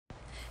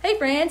Hey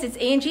friends, it's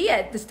Angie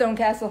at the Stone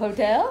Castle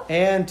Hotel.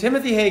 And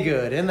Timothy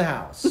Haygood in the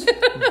house.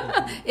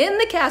 In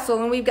the castle,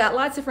 and we've got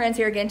lots of friends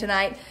here again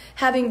tonight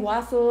having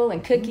wassail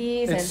and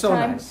cookies. It's and so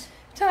time, nice.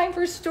 Time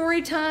for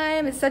story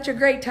time. It's such a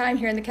great time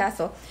here in the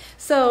castle.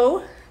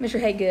 So,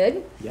 Mr.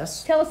 Haygood,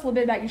 Yes? tell us a little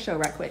bit about your show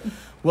right quick.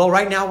 Well,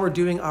 right now we're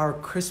doing our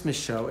Christmas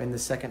show in the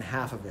second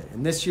half of it.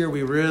 And this year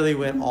we really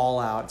went all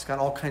out. It's got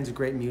all kinds of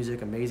great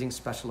music, amazing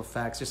special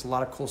effects, just a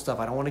lot of cool stuff.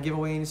 I don't want to give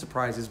away any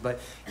surprises, but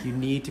you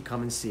need to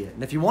come and see it.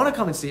 And if you want to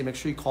come and see it, make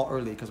sure you call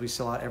early because we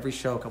sell out every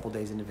show a couple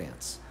days in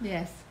advance.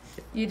 Yes,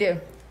 you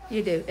do.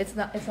 You do. It's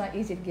not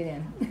easy to get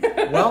in.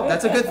 Well,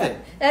 that's a good thing.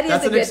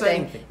 That's a good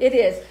thing. It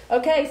is.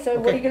 Okay, so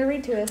what are you going to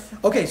read to us?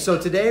 Okay, so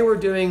today we're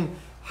doing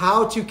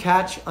How to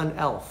Catch an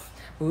Elf.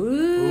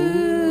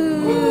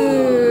 Ooh.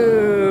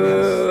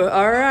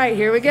 All right,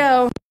 here we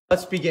go.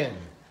 Let's begin.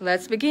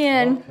 Let's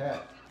begin. Okay.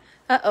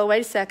 Uh-oh,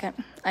 wait a second.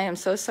 I am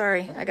so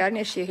sorry. I got an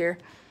issue here.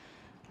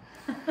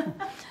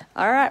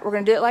 All right, we're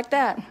going to do it like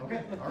that.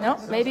 Okay. All right. No,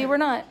 maybe we're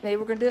not. Maybe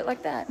we're going to do it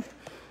like that.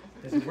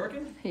 Is it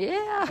working?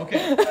 Yeah.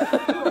 Okay.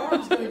 Your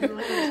arm's going to be a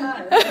little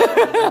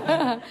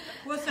tired.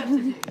 What's up to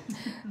do?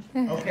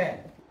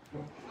 Okay.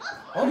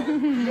 Oh,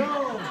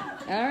 no.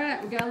 All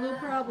right, we got a little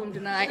problem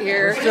tonight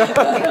here.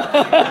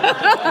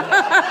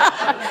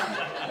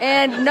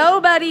 And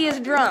nobody is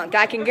drunk,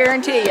 I can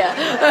guarantee you.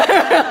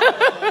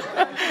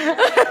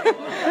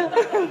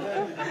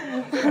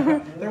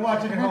 They're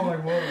watching at home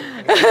like, whoa.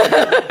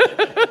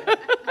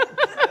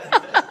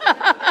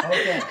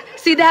 Okay.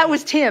 See, that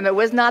was Tim. It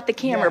was not the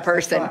camera Yes,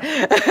 person.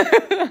 that's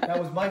right. That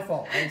was my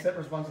fault. I accept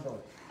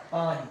responsibility.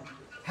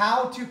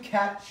 How to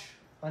catch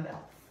an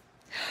elf.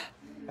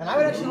 And I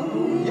would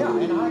actually,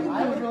 and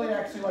I would really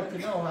actually like to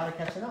know how to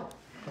catch an elf.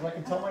 Because I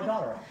can tell my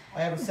daughter.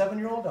 I have a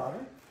 7-year-old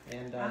daughter,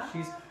 and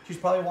she's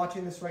probably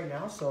watching this right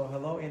now. So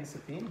hello, Anna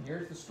Sophine.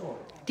 Here's the story.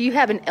 Do you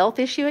have an elf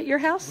issue at your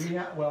house?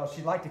 Well,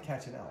 she'd like to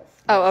catch an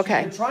elf. Oh,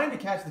 okay. She's been trying to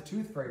catch the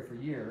tooth fairy for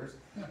years,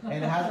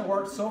 and it hasn't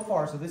worked so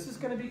far. So this is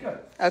going to be good.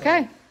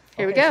 Okay,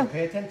 here we Okay, go. So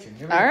pay attention.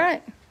 Here we All go.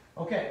 right.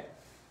 Okay,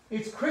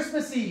 it's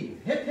Christmas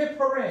Eve. Hip, hip,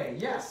 hooray.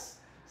 Yes,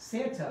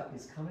 Santa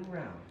is coming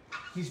round.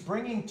 He's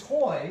bringing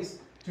toys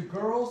to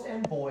girls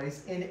and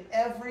boys in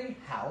every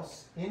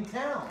house in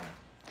town.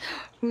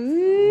 Ooh.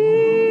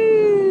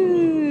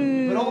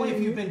 But only if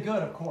you've been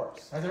good, of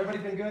course. Has everybody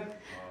been good?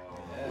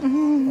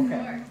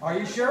 Okay. Are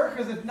you sure?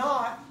 Because if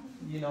not,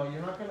 you're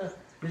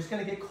just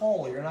going to get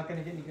cold. You're not going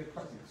to get any good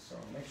presents. So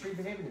make sure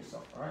you're behaving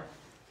yourself, all right?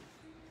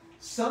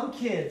 Some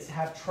kids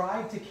have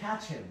tried to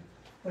catch him,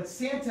 but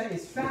Santa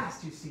is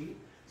fast, you see.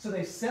 So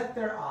they set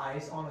their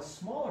eyes on a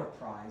smaller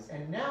prize,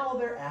 and now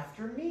they're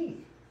after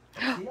me.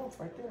 That's the elf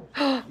right there.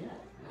 Yeah.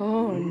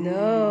 Oh,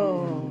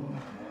 no.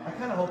 I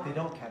kind of hope they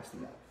don't catch the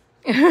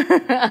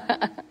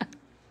elf.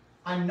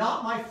 I'm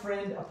not my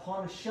friend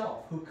upon a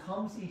shelf who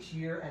comes each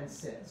year and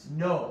sits.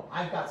 No,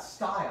 I've got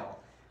style,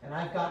 and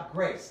I've got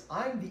grace.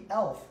 I'm the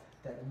elf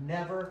that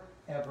never,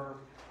 ever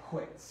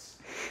quits.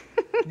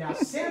 Now,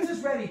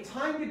 Santa's ready.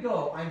 Time to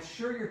go. I'm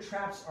sure your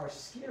traps are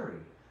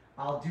scary.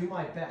 I'll do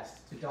my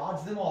best to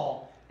dodge them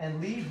all and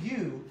leave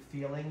you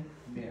feeling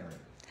merry.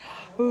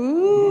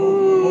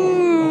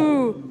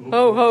 Ooh.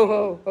 Ho, ho,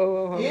 ho,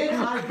 ho, ho. In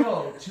I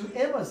go to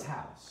Emma's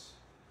house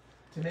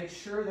to make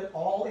sure that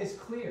all is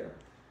clear.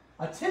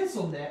 A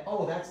tinsel net.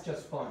 Oh, that's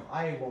just fun.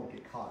 I won't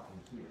get caught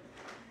in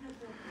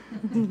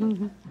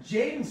here.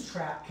 Jaden's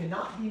trap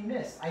cannot be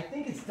missed. I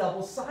think it's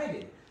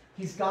double-sided.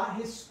 He's got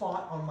his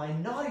spot on my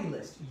naughty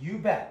list. You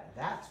bet.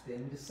 That's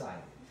been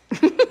decided.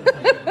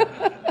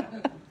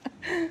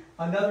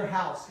 Another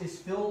house is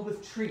filled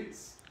with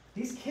treats.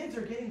 These kids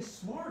are getting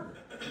smarter.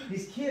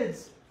 These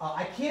kids,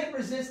 I can't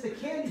resist the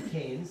candy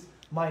canes.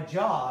 My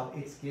job,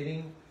 it's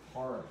getting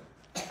harder.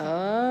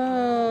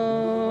 Oh.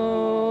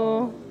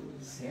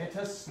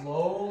 Santa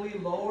slowly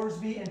lowers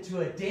me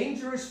into a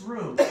dangerous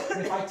room.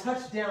 If I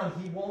touch down,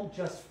 he won't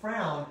just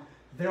frown.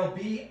 There'll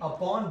be a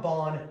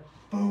bonbon.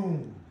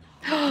 Boom.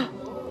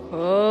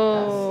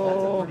 Oh.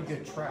 That's a pretty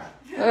good trap.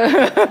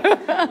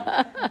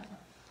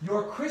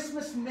 Your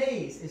Christmas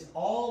maze is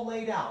all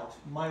laid out.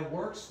 My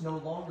work's no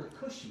longer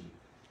cushy.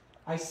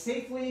 I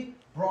safely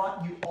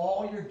brought you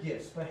all your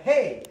gifts, but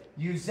hey,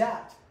 you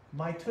zapped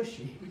my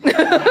tushy.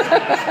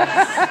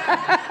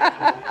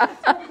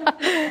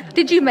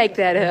 Did you make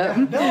that up?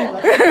 No.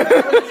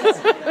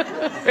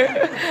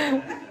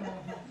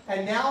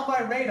 And now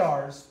my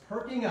radar's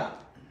perking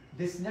up.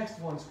 This next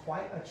one's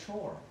quite a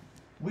chore.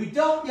 We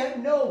don't yet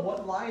know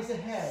what lies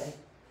ahead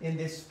in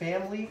this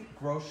family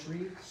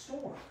grocery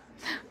store.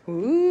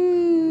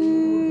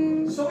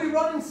 Ooh. So we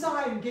run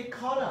inside and get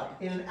caught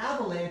up in an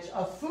avalanche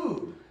of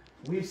food.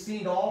 We've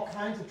seen all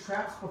kinds of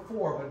traps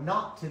before, but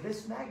not to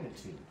this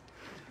magnitude.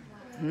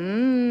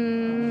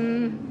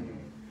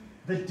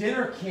 The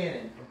dinner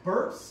cannon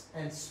burps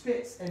and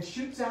spits and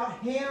shoots out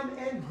ham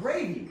and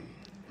gravy.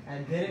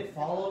 And then it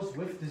follows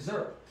with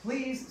dessert.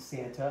 Please,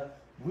 Santa,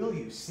 will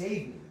you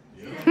save me?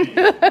 We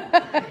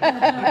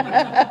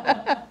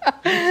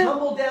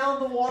tumble down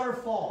the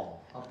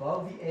waterfall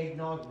above the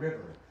eggnog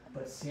river.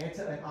 But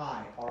Santa and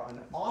I are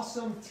an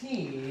awesome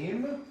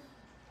team.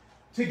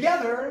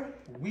 Together,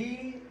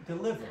 we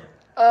deliver.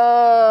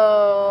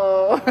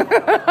 Oh.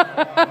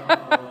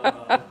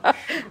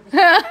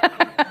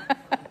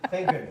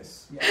 Thank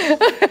goodness. Yes.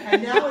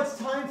 And now it's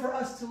time for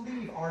us to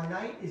leave. Our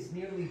night is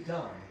nearly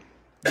done.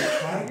 You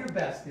try your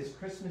best this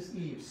Christmas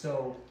Eve.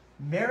 So,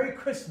 Merry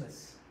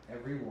Christmas,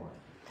 everyone.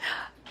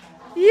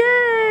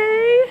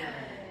 Yay!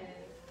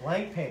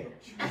 Blank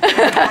page.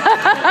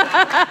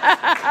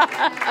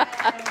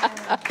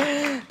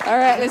 All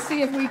right, let's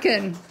see if we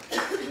can.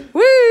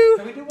 Woo!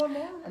 Can we do one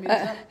more? I mean,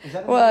 is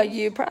that Well, enough?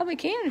 you probably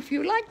can if you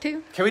would like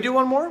to. Can we do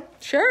one more?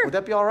 Sure. Would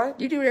that be all right?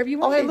 You do whatever you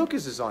Oh, want hey, to.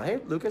 Lucas is on. Hey,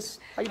 Lucas.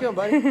 How you doing,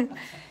 buddy?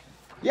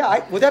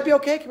 Yeah, would that be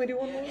okay? Can we do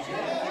one more?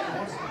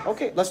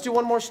 Okay, let's do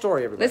one more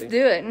story, everybody. Let's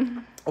do it.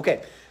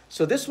 Okay,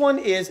 so this one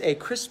is a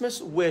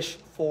Christmas wish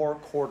for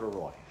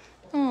Corduroy.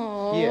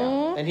 Aww.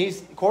 Yeah,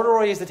 and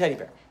Corduroy is the teddy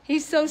bear.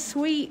 He's so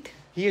sweet.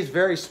 He is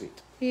very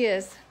sweet. He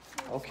is.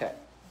 Okay.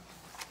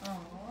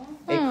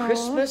 A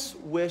Christmas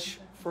wish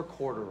for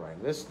Corduroy.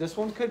 This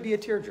one could be a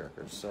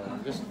tearjerker, so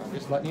I'm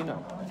just letting you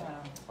know.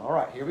 All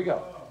right, here we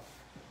go.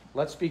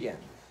 Let's begin.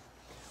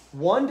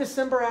 One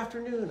December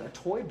afternoon, a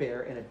toy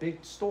bear in a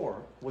big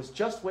store was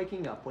just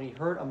waking up when he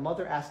heard a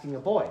mother asking a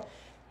boy,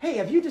 "Hey,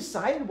 have you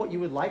decided what you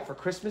would like for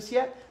Christmas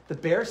yet?" The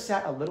bear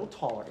sat a little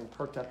taller and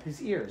perked up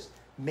his ears.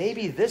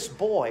 Maybe this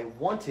boy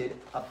wanted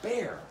a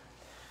bear.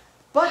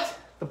 But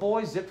the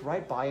boy zipped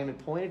right by him and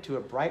pointed to a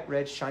bright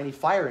red shiny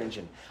fire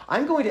engine.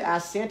 "I'm going to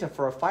ask Santa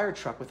for a fire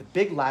truck with a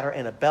big ladder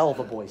and a bell,"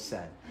 the boy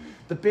said.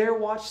 The bear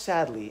watched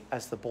sadly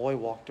as the boy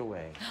walked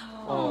away.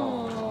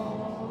 Oh.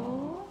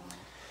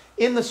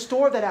 In the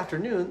store that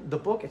afternoon, the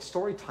book at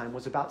story time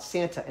was about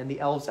Santa and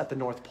the elves at the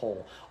North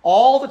Pole.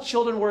 All the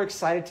children were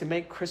excited to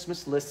make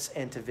Christmas lists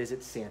and to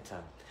visit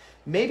Santa.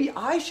 Maybe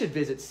I should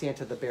visit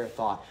Santa, the bear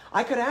thought.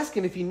 I could ask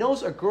him if he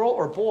knows a girl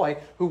or boy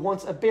who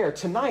wants a bear.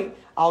 Tonight,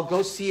 I'll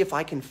go see if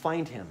I can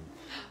find him.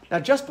 Now,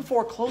 just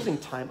before closing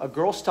time, a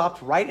girl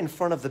stopped right in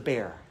front of the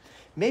bear.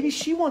 Maybe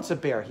she wants a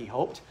bear, he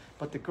hoped.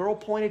 But the girl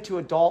pointed to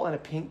a doll in a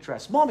pink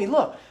dress. "Mommy,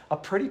 look, a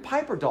pretty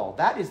Piper doll.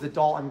 That is the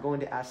doll I'm going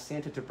to ask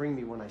Santa to bring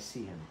me when I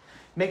see him."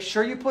 "Make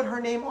sure you put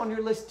her name on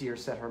your list, dear,"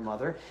 said her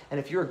mother. "And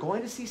if you're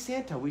going to see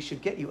Santa, we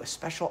should get you a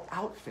special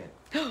outfit."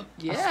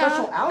 Yeah. A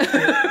special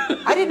outfit?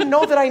 I didn't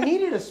know that I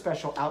needed a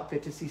special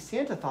outfit to see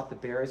Santa, thought the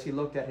bear as he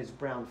looked at his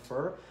brown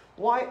fur.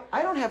 Why,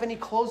 I don't have any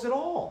clothes at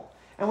all.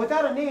 And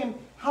without a name,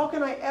 how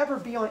can I ever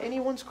be on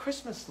anyone's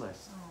Christmas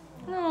list?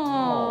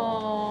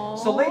 Aww.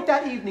 So late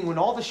that evening, when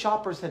all the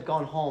shoppers had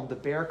gone home, the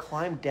bear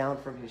climbed down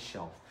from his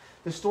shelf.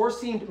 The store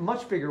seemed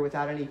much bigger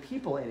without any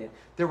people in it.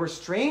 There were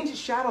strange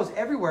shadows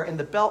everywhere, and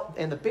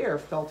the bear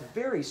felt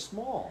very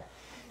small.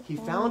 He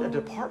found a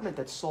department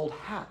that sold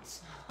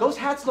hats. "Those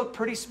hats look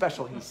pretty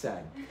special," he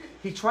said.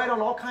 He tried on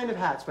all kinds of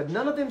hats, but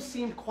none of them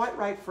seemed quite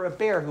right for a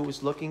bear who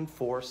was looking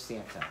for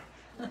Santa.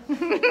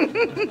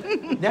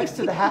 Next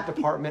to the hat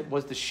department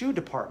was the shoe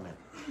department.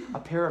 A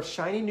pair of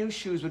shiny new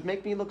shoes would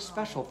make me look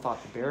special,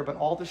 thought the bear, but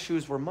all the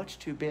shoes were much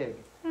too big.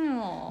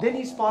 Aww. Then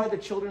he spotted the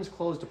children's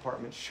clothes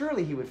department.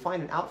 Surely he would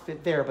find an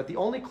outfit there, but the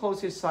only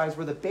clothes his size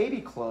were the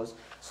baby clothes,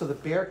 so the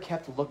bear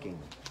kept looking.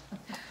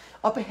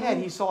 Up ahead,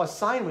 he saw a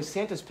sign with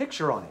Santa's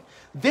picture on it.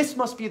 "This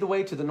must be the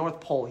way to the North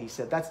Pole," he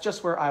said. "That's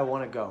just where I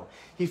want to go."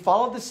 He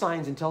followed the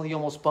signs until he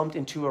almost bumped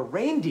into a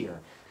reindeer.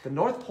 "The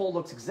North Pole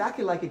looks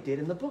exactly like it did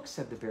in the book,"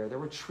 said the bear. There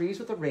were trees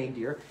with a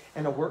reindeer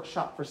and a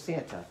workshop for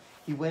Santa.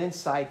 He went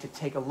inside to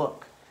take a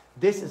look.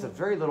 "This is a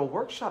very little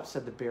workshop,"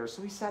 said the bear,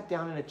 so he sat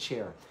down in a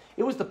chair.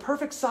 It was the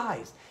perfect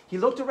size. He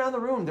looked around the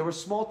room. There were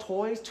small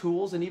toys,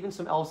 tools, and even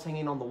some elves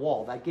hanging on the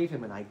wall. That gave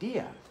him an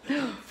idea.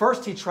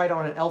 First, he tried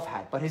on an elf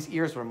hat, but his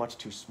ears were much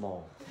too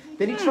small.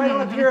 Then he tried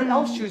on a pair of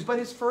elf shoes, but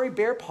his furry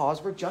bear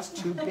paws were just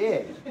too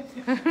big.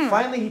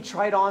 Finally, he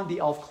tried on the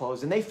elf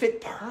clothes, and they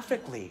fit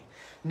perfectly.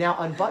 Now,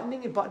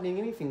 unbuttoning and buttoning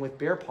anything with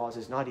bear paws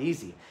is not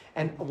easy,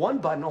 and one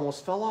button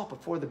almost fell off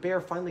before the bear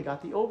finally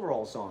got the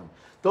overalls on.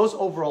 "Those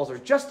overalls are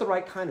just the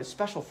right kind of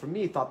special for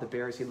me," thought the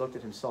bear as he looked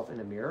at himself in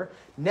a mirror.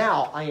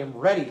 "Now I am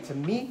ready to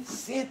meet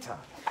Santa."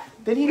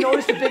 Then he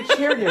noticed a big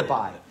chair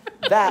nearby.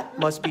 "That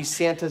must be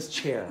Santa's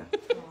chair,"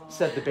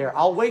 said the bear.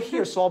 "I'll wait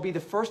here so I'll be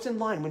the first in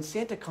line when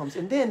Santa comes,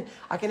 and then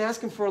I can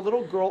ask him for a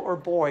little girl or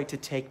boy to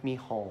take me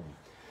home."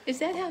 Is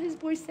that how his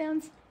voice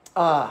sounds?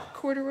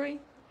 Corduroy?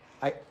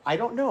 I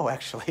don't know,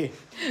 actually.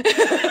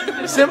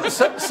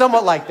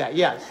 Somewhat like that,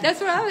 yes. That's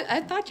what I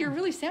thought you were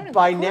really sounding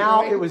By like. now,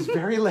 Corduroy. it was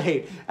very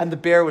late, and the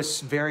bear was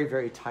very,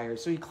 very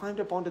tired. So he climbed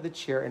up onto the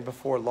chair, and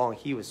before long,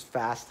 he was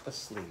fast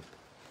asleep.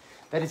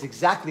 That is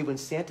exactly when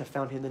Santa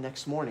found him the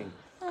next morning.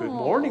 "Good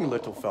morning,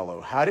 little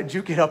fellow. How did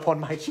you get up on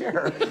my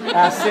chair?"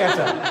 asked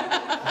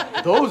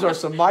Santa. "Those are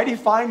some mighty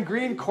fine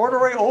green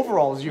corduroy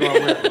overalls you are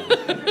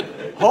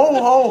wearing." "Ho,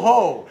 ho,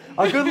 ho.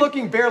 A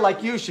good-looking bear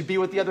like you should be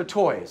with the other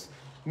toys.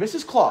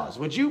 Mrs. Claus,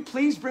 would you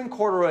please bring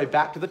Corduroy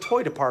back to the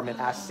toy department?"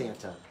 asked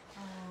Santa.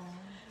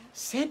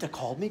 "Santa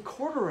called me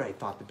Corduroy,"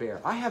 thought the bear.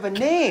 "I have a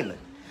name.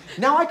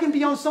 Now I can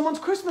be on someone's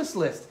Christmas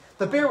list."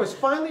 The bear was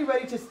finally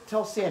ready to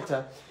tell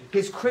Santa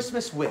his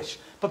Christmas wish.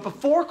 But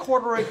before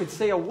Corduroy could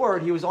say a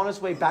word, he was on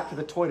his way back to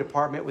the toy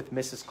department with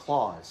Mrs.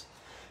 Claus.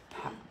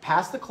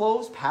 past the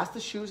clothes, past the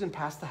shoes, and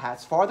past the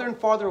hats, farther and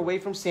farther away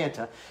from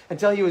Santa,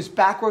 until he was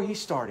back where he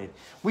started.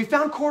 We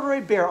found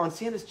Corduroy Bear on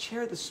Santa's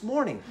chair this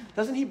morning.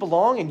 Doesn't he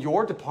belong in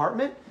your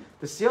department?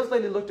 The sales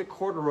lady looked at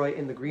Corduroy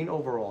in the green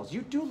overalls.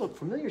 You do look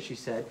familiar, she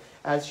said,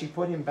 as she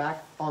put him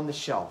back on the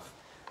shelf.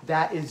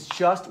 That is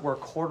just where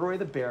Corduroy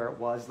the bear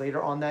was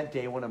later on that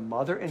day when a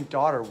mother and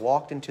daughter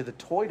walked into the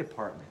toy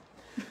department.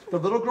 The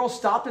little girl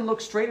stopped and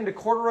looked straight into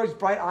Corduroy's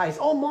bright eyes.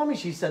 Oh, Mommy,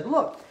 she said,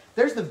 look,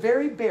 there's the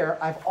very bear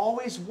I've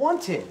always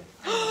wanted.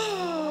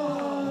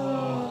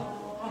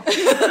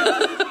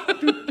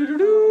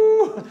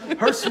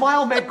 Her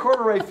smile made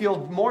Corduroy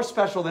feel more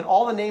special than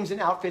all the names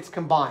and outfits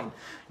combined.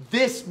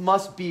 This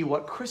must be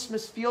what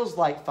Christmas feels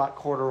like, thought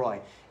Corduroy.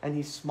 And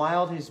he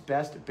smiled his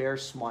best bear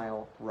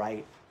smile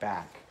right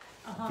back.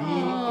 The end.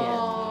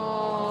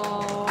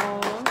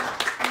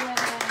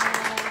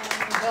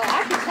 Well,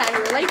 I can kind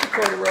of relate to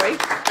Corduroy.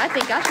 I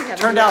think I should have.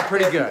 Turned out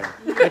pretty good.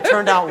 It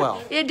turned out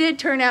well. It did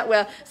turn out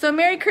well. So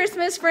Merry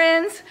Christmas,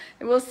 friends.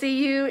 And we'll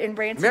see you in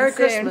Branson Merry soon.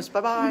 Christmas.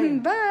 Bye-bye.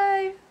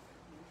 Bye.